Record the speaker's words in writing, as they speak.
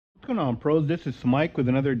going on, pros? This is Mike with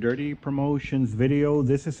another Dirty Promotions video.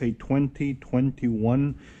 This is a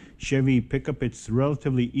 2021 Chevy pickup. It's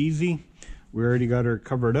relatively easy. We already got her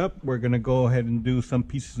covered up. We're going to go ahead and do some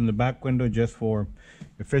pieces in the back window just for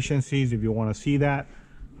efficiencies if you want to see that.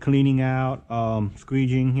 Cleaning out,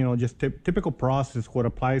 squeegeing, you know, just typical process. What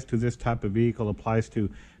applies to this type of vehicle applies to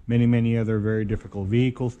many other very difficult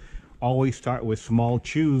vehicles. Always start with small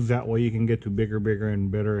chews, that way you can get to bigger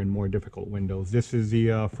and better and more difficult windows. This is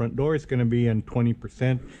the front door. It's going to be in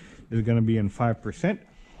 20%. This is going to be in 5%.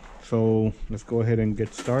 So let's go ahead and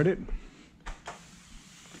get started.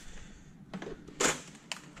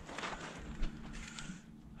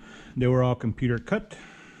 They were all computer cut.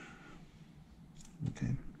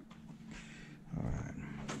 Okay. All right.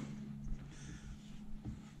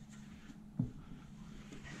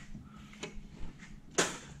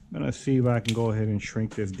 I'm gonna see if I can go ahead and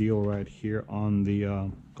shrink this deal right here on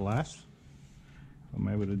the glass. If I'm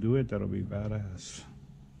able to do it, that'll be badass.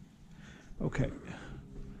 Okay.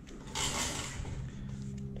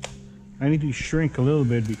 I need to shrink a little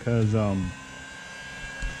bit because I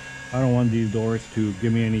don't want these doors to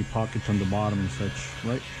give me any pockets on the bottom and such,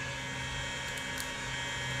 right?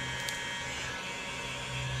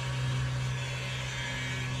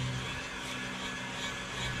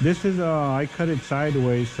 This is I cut it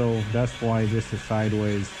sideways, so that's why this is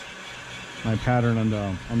sideways. My pattern on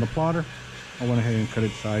the plotter, I went ahead and cut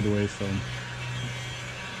it sideways, so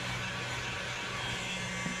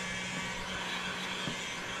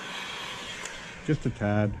just a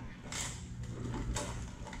tad.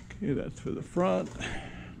 Okay, that's for the front.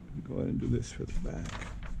 Go ahead and do this for the back.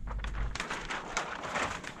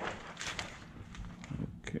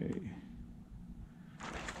 Okay.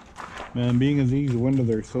 Man, being as these windows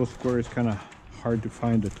are so square, it's kind of hard to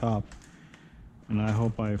find the top. And I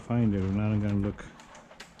hope I find it, or not I'm gonna look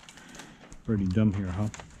pretty dumb here, huh?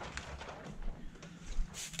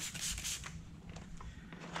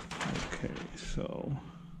 Okay, so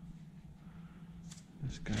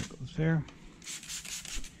this guy goes there.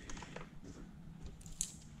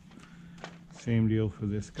 Same deal for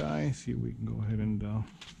this guy. See if we can go ahead and get a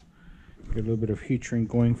little bit of heat shrink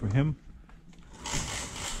going for him.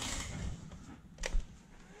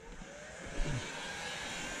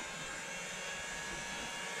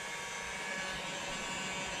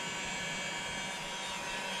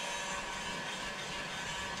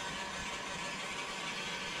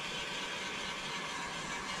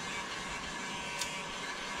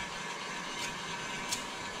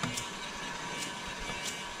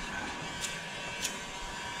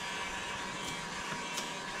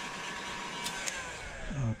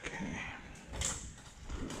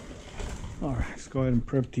 All right, let's go ahead and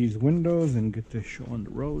prep these windows and get this show on the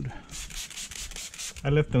road. I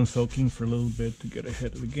left them soaking for a little bit to get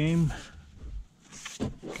ahead of the game.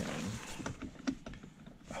 Okay.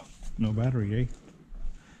 Oh, no battery, eh?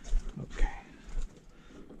 Okay.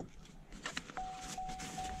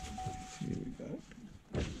 Let's see what we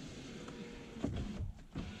got.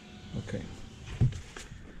 Okay.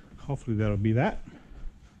 Hopefully that'll be that.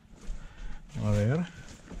 A ver.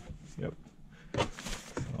 Yep.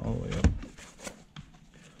 All the way up.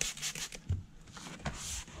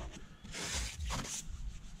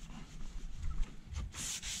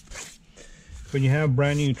 When you have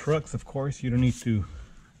brand new trucks, of course, you don't need to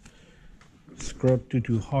scrub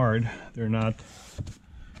too hard. They're not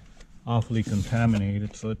awfully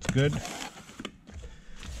contaminated, so it's good.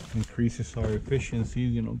 Increases our efficiency,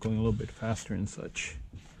 you know, going a little bit faster and such.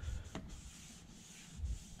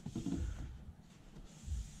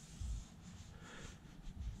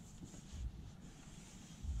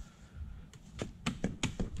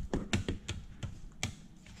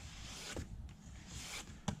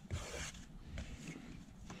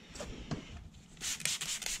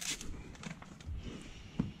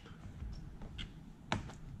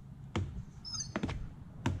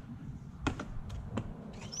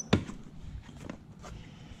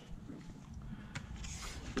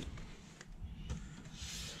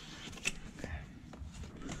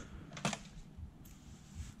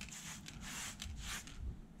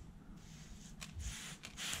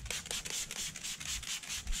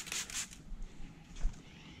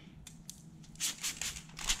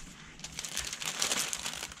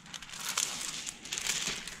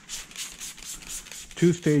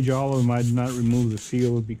 Two-stage olive, I did not remove the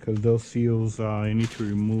seals because those seals, I need to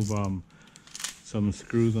remove some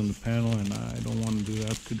screws on the panel, and I don't want to do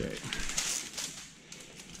that today.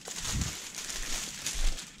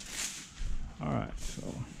 All right, so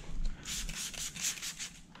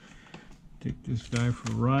take this guy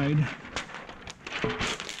for a ride.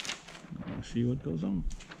 See what goes on.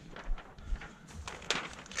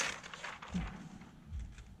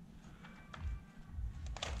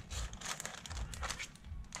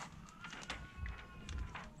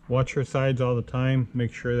 Watch your sides all the time.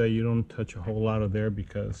 Make sure that you don't touch a whole lot of there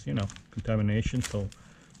because, you know, contamination. So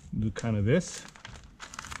do kind of this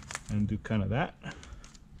and do kind of that.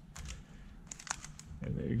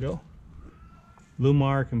 And there you go.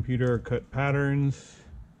 Lumar computer cut patterns.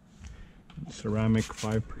 Ceramic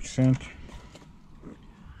 5%.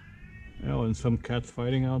 Oh, and some cats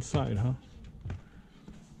fighting outside, huh?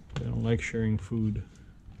 They don't like sharing food.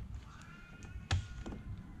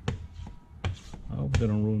 I hope they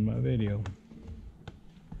don't ruin my video.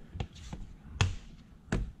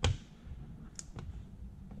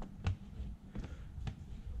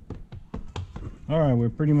 Alright, we're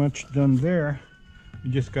pretty much done there.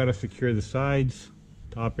 You just got to secure the sides,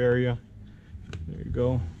 top area. There you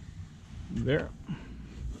go. There.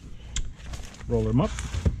 Roll them up.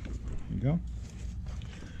 There you go.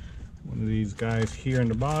 One of these guys here in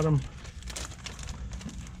the bottom.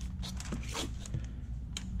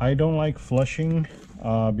 I don't like flushing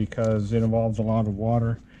because it involves a lot of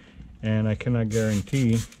water, and I cannot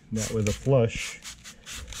guarantee that with a flush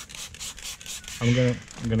I'm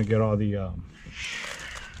gonna get all the can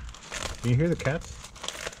you hear the cats?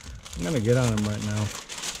 I'm gonna get on them right now.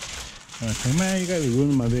 I say, man, you guys are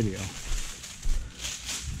ruining my video.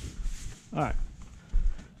 Alright.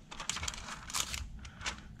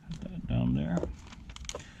 Put that down there.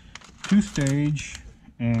 2-stage,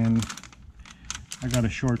 and I got a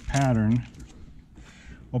short pattern.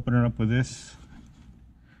 Open it up with this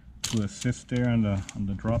to assist there on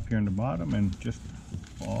the drop here on the bottom, and just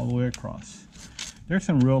all the way across. There's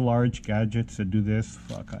some real large gadgets that do this.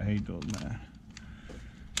 Fuck, I hate those, man.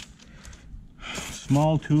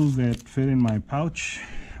 Small tools that fit in my pouch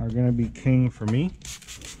are gonna be king for me.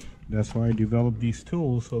 That's why I developed these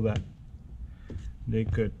tools, so that they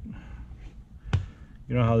could,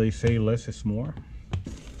 you know how they say less is more?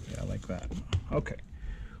 Yeah, like that. Okay,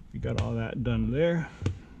 we got all that done there.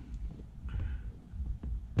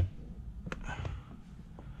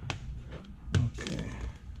 Okay.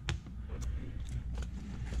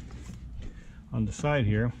 On the side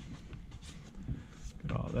here,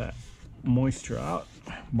 get all that moisture out.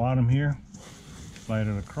 Bottom here, slide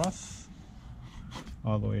it across,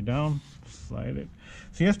 all the way down, slide it.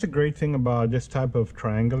 See, that's the great thing about this type of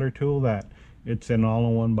triangular tool, that it's an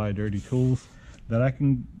all-in-one by Dirty Tools, that I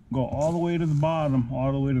can go all the way to the bottom,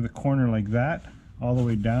 all the way to the corner like that, all the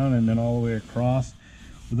way down, and then all the way across,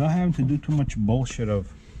 without having to do too much bullshit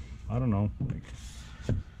of, I don't know, like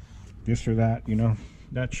this or that, you know.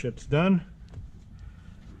 That shit's done.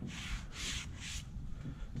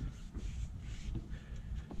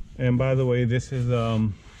 And by the way, this is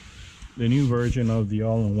the new version of the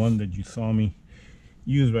all-in-one that you saw me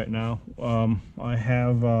use right now. I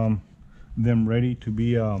have them ready to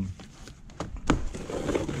be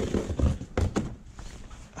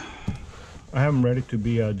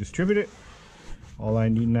distributed. All I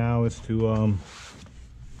need now is to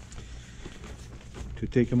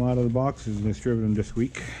take them out of the boxes and distribute them this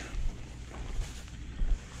week.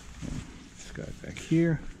 This guy back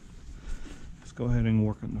here. Let's go ahead and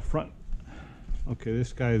work on the front. Okay,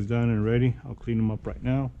 this guy is done and ready. I'll clean him up right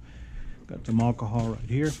now. Got some alcohol right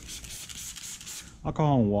here.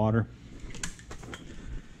 Alcohol and water.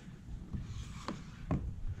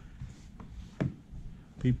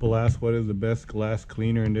 People ask what is the best glass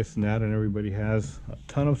cleaner and this and that, and everybody has a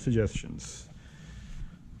ton of suggestions.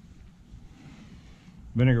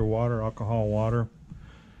 Vinegar water, alcohol water,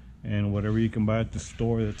 and whatever you can buy at the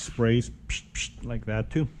store that sprays like that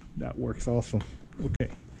too. That works also.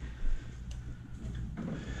 Okay.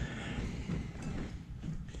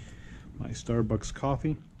 My Starbucks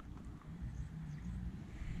coffee.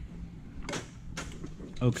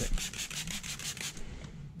 Okay.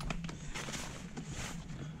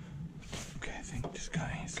 Okay, I think this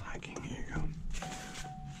guy is lagging. Here you go.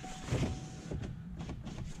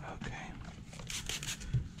 Okay.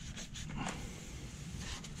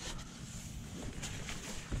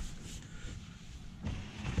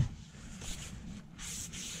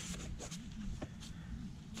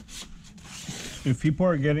 If people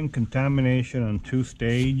are getting contamination on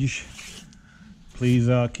 2-stage, please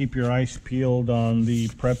keep your eyes peeled on the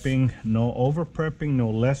prepping. No over prepping, no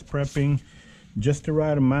less prepping, just the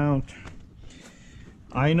right amount.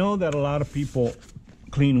 I know that a lot of people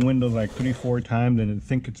clean windows like 3-4 times and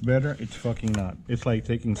think it's better. It's fucking not. It's like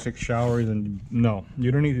taking 6 showers, and no, you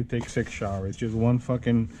don't need to take 6 showers. Just one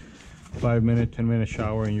fucking 5-minute, 10-minute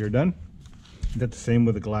shower and you're done. That's the same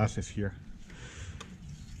with the glasses here.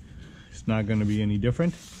 It's not going to be any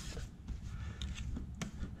different.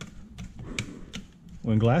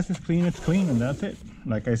 When glass is clean, it's clean, and that's it.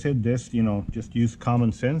 Like I said, this, you know, just use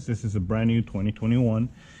common sense. This is a brand new 2021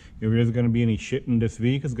 If there's going to be any shit in this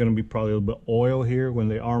vehicle, it's going to be probably a little bit oil here when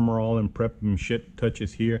the Armor All and prep and shit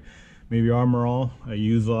touches here. Maybe Armor All. I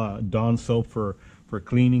use Dawn soap for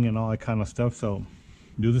cleaning and all that kind of stuff. So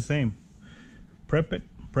do the same. Prep it,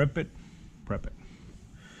 prep it, prep it.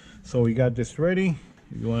 So we got this ready.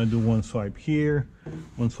 If you want to do one swipe here,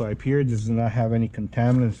 one swipe here. This does not have any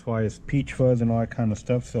contaminants as far as peach fuzz and all that kind of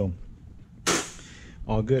stuff. So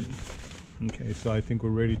all good. Okay, so I think we're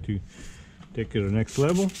ready to take it to the next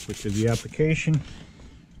level, which is the application.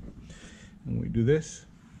 And we do this.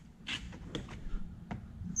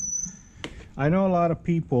 I know a lot of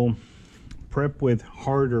people prep with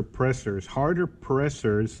harder pressers. Harder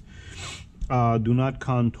pressers do not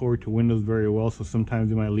contour to windows very well, so sometimes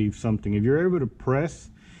you might leave something. If you're able to press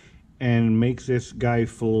and makes this guy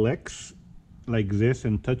flex like this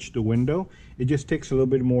and touch the window, it just takes a little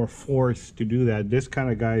bit more force to do that. This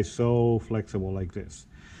kind of guy is so flexible like this.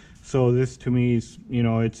 So this to me is, you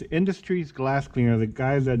know, it's industry's glass cleaner. The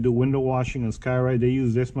guys that do window washing and skywrite, they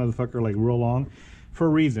use this motherfucker like real long for a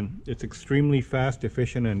reason. It's extremely fast,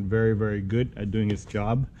 efficient, and very, very good at doing its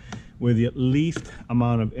job with the least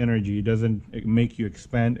amount of energy. It doesn't make you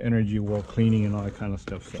expand energy while cleaning and all that kind of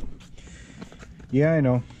stuff. So yeah, I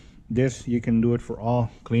know this, you can do it for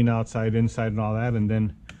all, clean outside, inside, and all that, and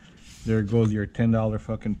then there goes your $10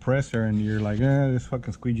 fucking presser, and you're like, this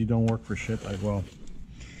fucking squeegee don't work for shit. Like, well,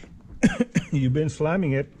 you've been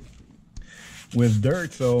slamming it with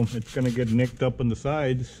dirt, so it's gonna get nicked up on the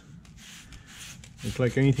sides. It's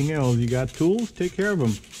like anything else. You got tools, take care of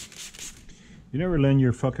them. You never lend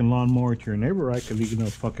your fucking lawnmower to your neighbor, right? Because he's gonna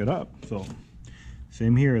fuck it up. So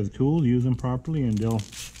same here, the tools, use them properly and they'll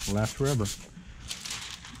last forever.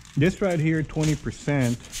 This right here,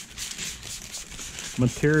 20%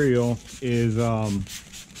 material is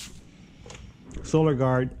Solar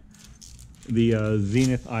Guard, the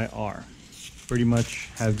Zenith IR. Pretty much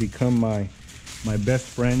has become my best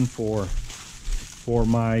friend for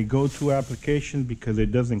my go-to applications because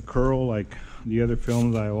it doesn't curl like the other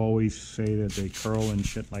films. I always say that they curl and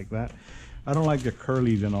shit like that. I don't like the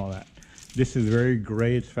curlies and all that. This is very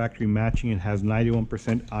gray. It's factory matching. It has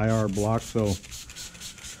 91% IR block, so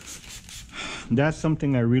that's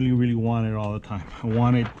something I really wanted all the time. I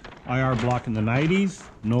wanted IR block in the 90s,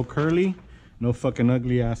 no curly, no fucking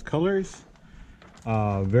ugly ass colors,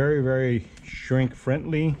 very shrink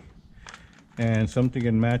friendly, and something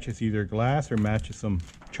that matches either glass or matches some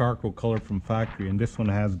charcoal color from factory. And this one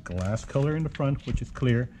has glass color in the front, which is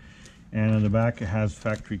clear, and on the back it has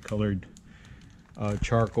factory colored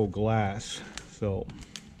charcoal glass. So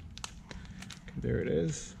there it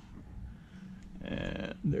is,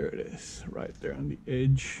 and there it is right there on the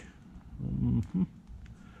edge.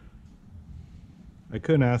 I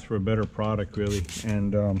couldn't ask for a better product, really,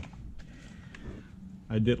 and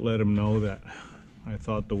I did let them know that I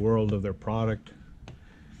thought the world of their product.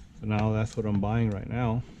 So now that's what I'm buying right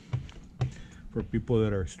now for people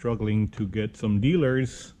that are struggling to get some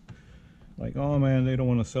dealers. Like, oh man, they don't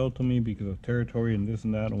want to sell to me because of territory and this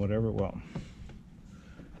and that and whatever. Well,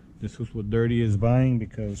 this is what Dirty is buying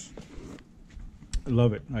because I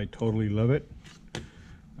love it. I totally love it.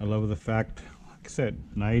 I love the fact, like I said,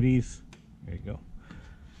 90s. There you go.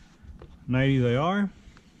 90s IR,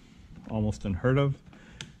 almost unheard of.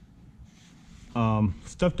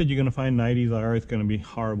 Stuff that you're gonna find 90s IR is gonna be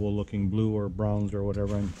horrible looking blue or browns or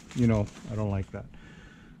whatever, and you know I don't like that.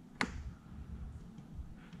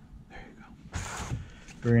 There you go.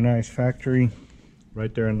 Very nice factory,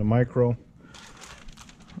 right there in the micro.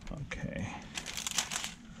 Okay.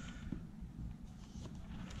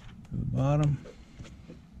 To the bottom.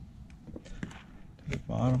 To the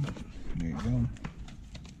bottom. There you go.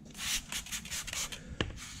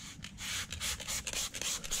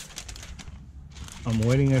 I'm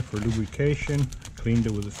waiting it for lubrication. I cleaned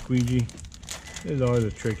it with a squeegee. This is always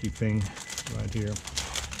a tricky thing right here.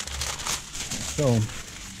 So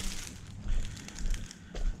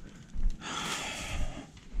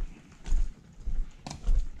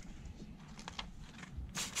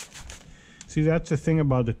see, that's the thing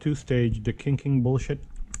about the two-stage, the kinking bullshit.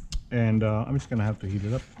 And I'm just gonna have to heat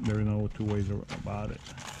it up. There are no two ways about it.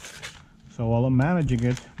 So while I'm managing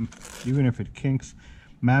it, even if it kinks,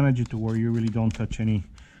 manage it to where you really don't touch any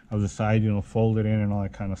of the side, you know, fold it in and all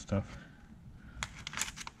that kind of stuff.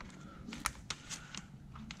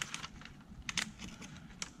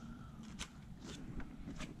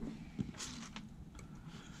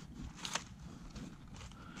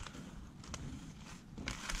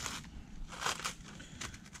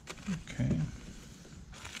 Okay.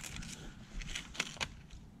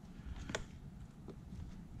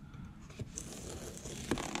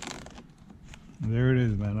 There it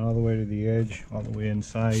is, man, all the way to the edge, all the way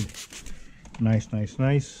inside. Nice, nice,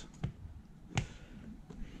 nice.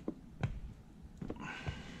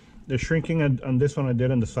 The shrinking on this one I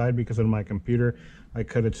did on the side because on my computer I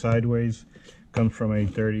cut it sideways. Comes from a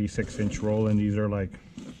 36-inch roll, and these are like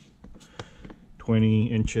 20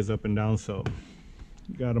 inches up and down, so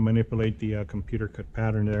you got to manipulate the computer cut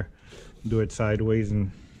pattern there. Do it sideways,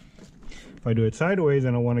 and if I do it sideways,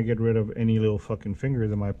 then I want to get rid of any little fucking fingers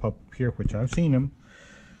that might pop up here, which I've seen them.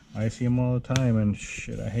 I see them all the time, and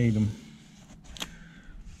shit, I hate them.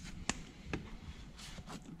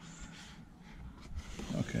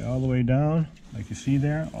 Okay, all the way down, like you see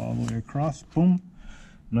there, all the way across, boom,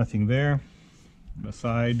 nothing there. The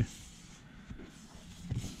side,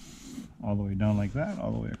 all the way down like that,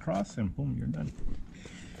 all the way across, and boom, you're done.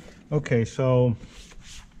 Okay, so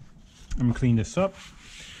I'm gonna clean this up,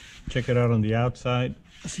 check it out on the outside,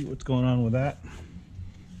 see what's going on with that.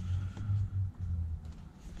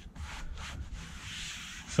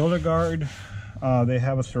 Solar guard, they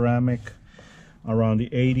have a ceramic around the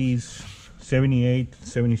 80s, 78,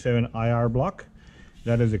 77 IR block.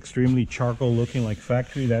 That is extremely charcoal looking, like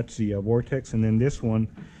factory. That's the Vortex. And then this one,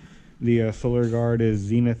 the Solar Guard, is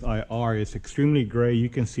Zenith IR. It's extremely gray. You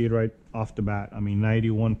can see it right off the bat. I mean,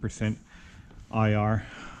 91% IR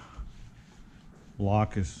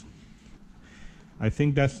block is, I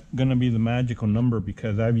think that's gonna be the magical number,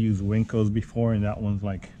 because I've used Winkos before and that one's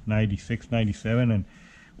like 96, 97, and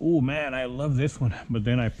oh man, I love this one. But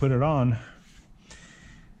then I put it on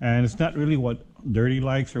and it's not really what Dirty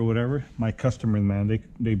likes or whatever. My customers, man,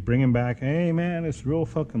 they bring him back. Hey man, it's real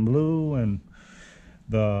fucking blue and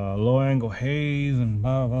the low angle haze and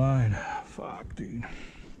blah blah, and fuck dude,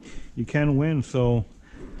 you can't win. So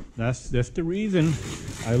that's the reason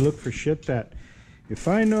I look for shit that if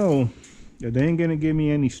I know that they ain't gonna give me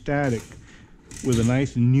any static with a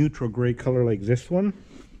nice neutral gray color like this one,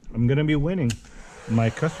 I'm gonna be winning. My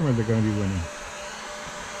customers are gonna be winning.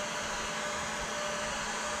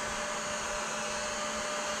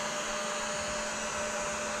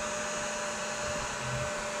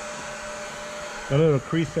 That little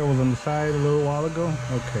crease that was on the side a little while ago,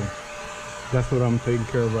 okay, that's what I'm taking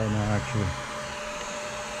care of right now actually.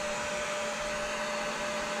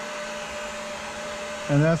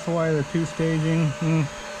 And that's why the two staging,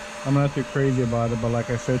 I'm not too crazy about it, but like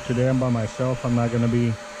I said, today I'm by myself. I'm not going to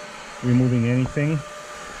be removing anything.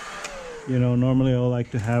 You know, normally I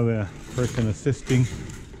like to have a person assisting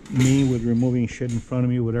me with removing shit in front of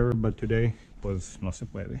me, whatever, but today was no se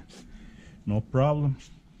puede. No problem.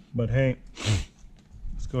 But hey,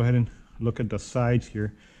 let's go ahead and look at the sides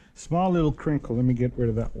here. Small little crinkle. Let me get rid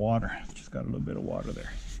of that water. Just got a little bit of water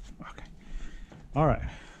there. Okay. All right.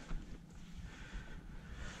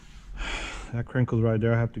 That crinkle's right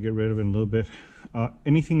there. I have to get rid of it a little bit.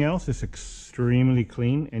 Anything else is extremely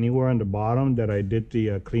clean. Anywhere on the bottom that I did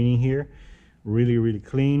the cleaning here, really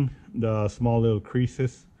clean. The small little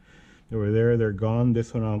creases that were there, they're gone.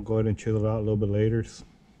 This one I'll go ahead and chisel out a little bit later.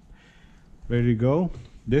 Ready to go.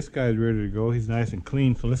 This guy's ready to go. He's nice and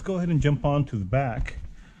clean. So let's go ahead and jump on to the back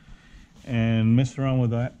and mess around with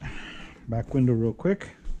that back window real quick.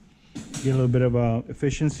 Get a little bit of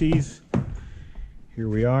efficiencies. Here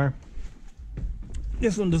we are.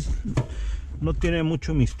 This one does no tiene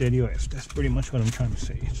mucho misterio. That's pretty much what I'm trying to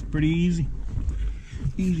say. It's pretty easy.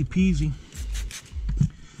 Easy peasy.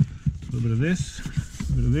 A little bit of this, a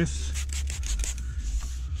little bit of this.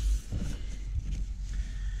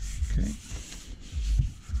 Okay.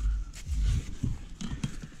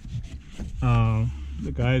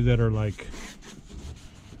 The guys that are like,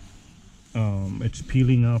 it's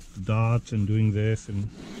peeling off the dots and doing this, and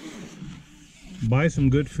buy some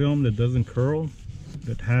good film that doesn't curl,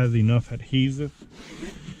 that has enough adhesive.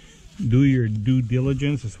 Do your due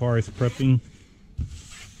diligence as far as prepping.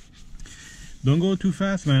 Don't go too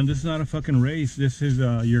fast, man. This is not a fucking race. This is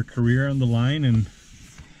your career on the line, and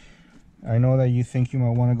I know that you think you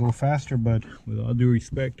might want to go faster, but with all due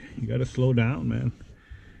respect, you got to slow down, man,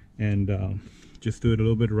 and just do it a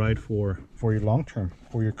little bit right for your long term,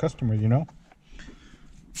 for your customers, you know,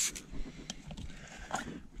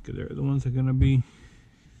 because they're the ones that are gonna be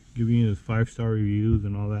giving you the 5-star reviews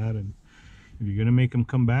and all that. And if you're gonna make them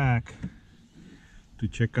come back to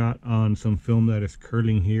check out on some film that is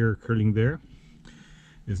curling here or curling there,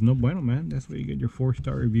 it's no bueno, man. That's where you get your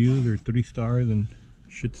 4-star reviews or 3 stars, and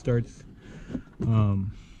shit starts you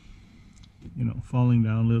know, falling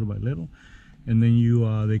down little by little. And then you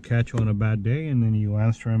they catch you on a bad day, and then you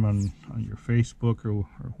answer them on your Facebook or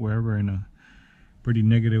wherever in a pretty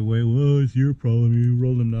negative way. Well, it's your problem, you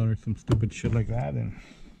roll them down, or some stupid shit like that, and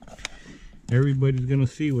everybody's gonna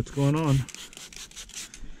see what's going on.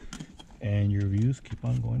 and your views keep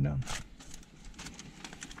on going down.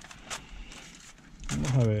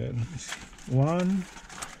 Vamos a ver. Let me see. 1,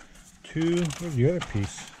 2. Where's the other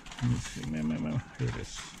piece? Let me see. Here it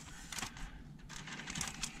is.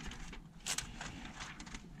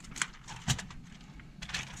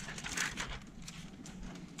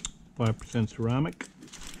 .5% ceramic.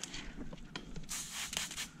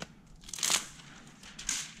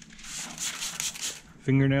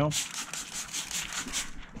 Fingernail.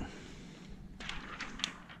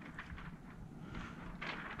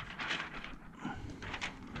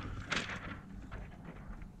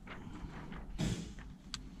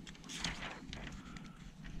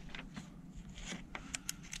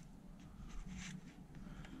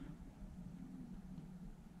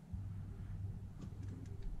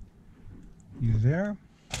 You there?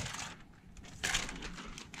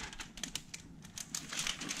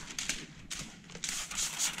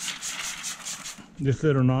 This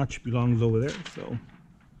little notch belongs over there, so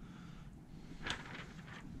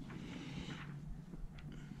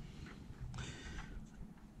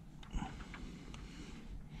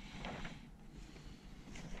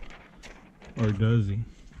or does he?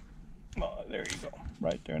 Oh, there you go.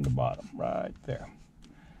 Right there in the bottom, right there.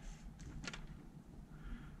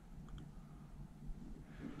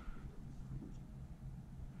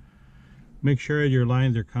 Make sure your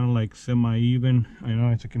lines are kind of like semi-even. I know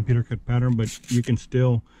it's a computer cut pattern, but you can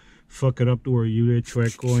still fuck it up to where you get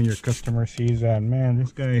chueco and your customer sees that, man,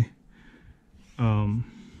 this guy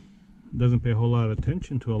doesn't pay a whole lot of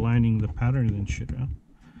attention to aligning the patterns and shit, huh?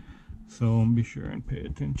 So be sure and pay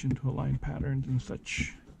attention to align patterns and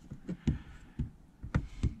such.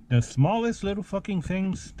 The smallest little fucking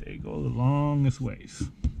things, they go the longest ways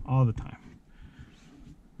all the time.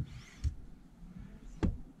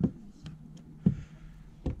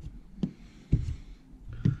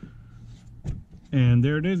 And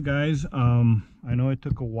there it is, guys. I know it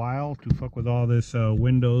took a while to fuck with all this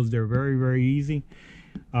windows. They're very easy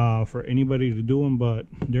for anybody to do them, but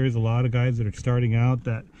there's a lot of guys that are starting out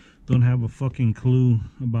that don't have a fucking clue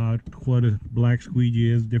about what a black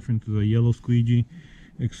squeegee is different to the yellow squeegee,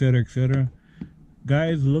 etc, etc.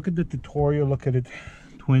 Guys, look at the tutorial, look at it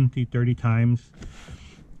 20-30 times,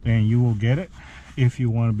 and you will get it if you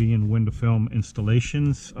want to be in window film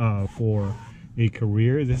installations for a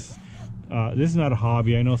career. This is not a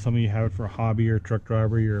hobby. I know some of you have it for a hobby, or a truck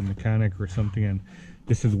driver, you're a mechanic or something, and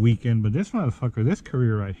this is weekend, but this motherfucker, this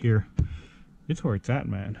career right here, it's where it's at,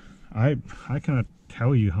 man. I cannot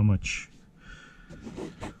tell you how much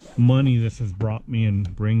money this has brought me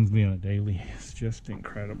and brings me on a daily. It's just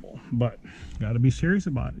incredible, but got to be serious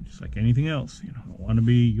about it, just like anything else. You know,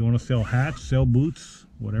 you want to sell hats, sell boots,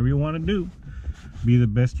 whatever you want to do, be the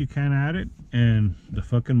best you can at it, and the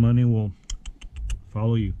fucking money will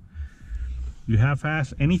follow you. You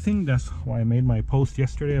half-ass anything. That's why I made my post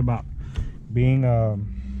yesterday about being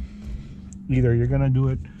either you're gonna do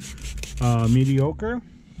it mediocre,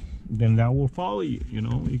 then that will follow you. You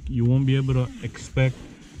know, you won't be able to expect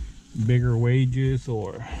bigger wages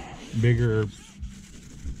or bigger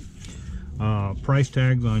price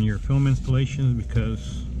tags on your film installations,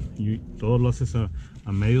 because todo lo haces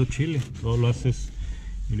a medio chile. Todo lo haces,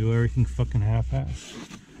 you do everything fucking half-ass,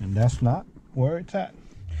 and that's not where it's at.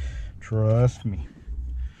 Trust me,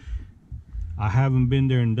 I haven't been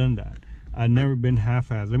there and done that. I've never been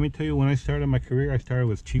half-assed. Let me tell you, when I started my career, I started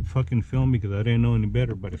with cheap fucking film because I didn't know any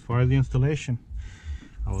better. But as far as the installation,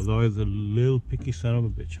 I was always a little picky son of a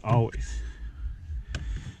bitch, always.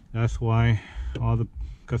 That's why all the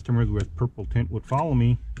customers with purple tint would follow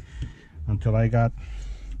me until I got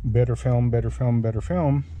better film,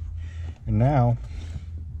 and now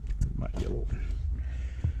my yellow,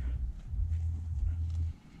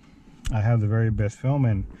 I have the very best film,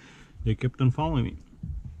 and they kept on following me.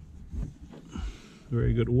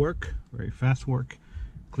 Very good work, very fast work,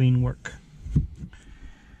 clean work.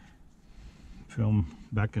 Film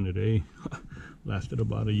back in the day lasted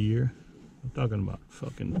about a year. I'm talking about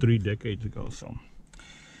fucking 3 decades ago, so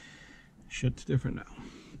shit's different now.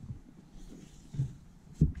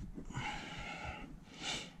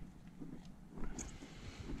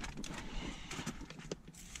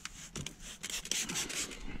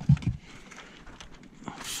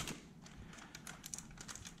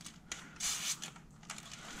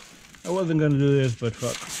 I wasn't gonna do this, but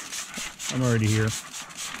fuck, I'm already here.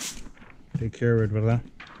 Take care of it, ¿verdad?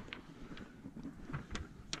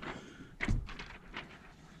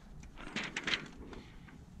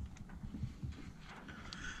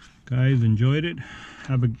 Guys, enjoyed it.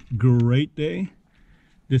 Have a great day.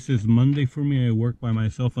 This is Monday for me. I work by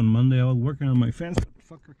myself on Monday. I was working on my fence, but the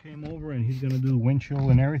fucker came over and he's gonna do the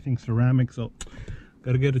windshield and everything ceramic, so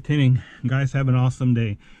Gotta get a tinting. Guys, have an awesome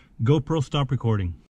day. GoPro, stop recording.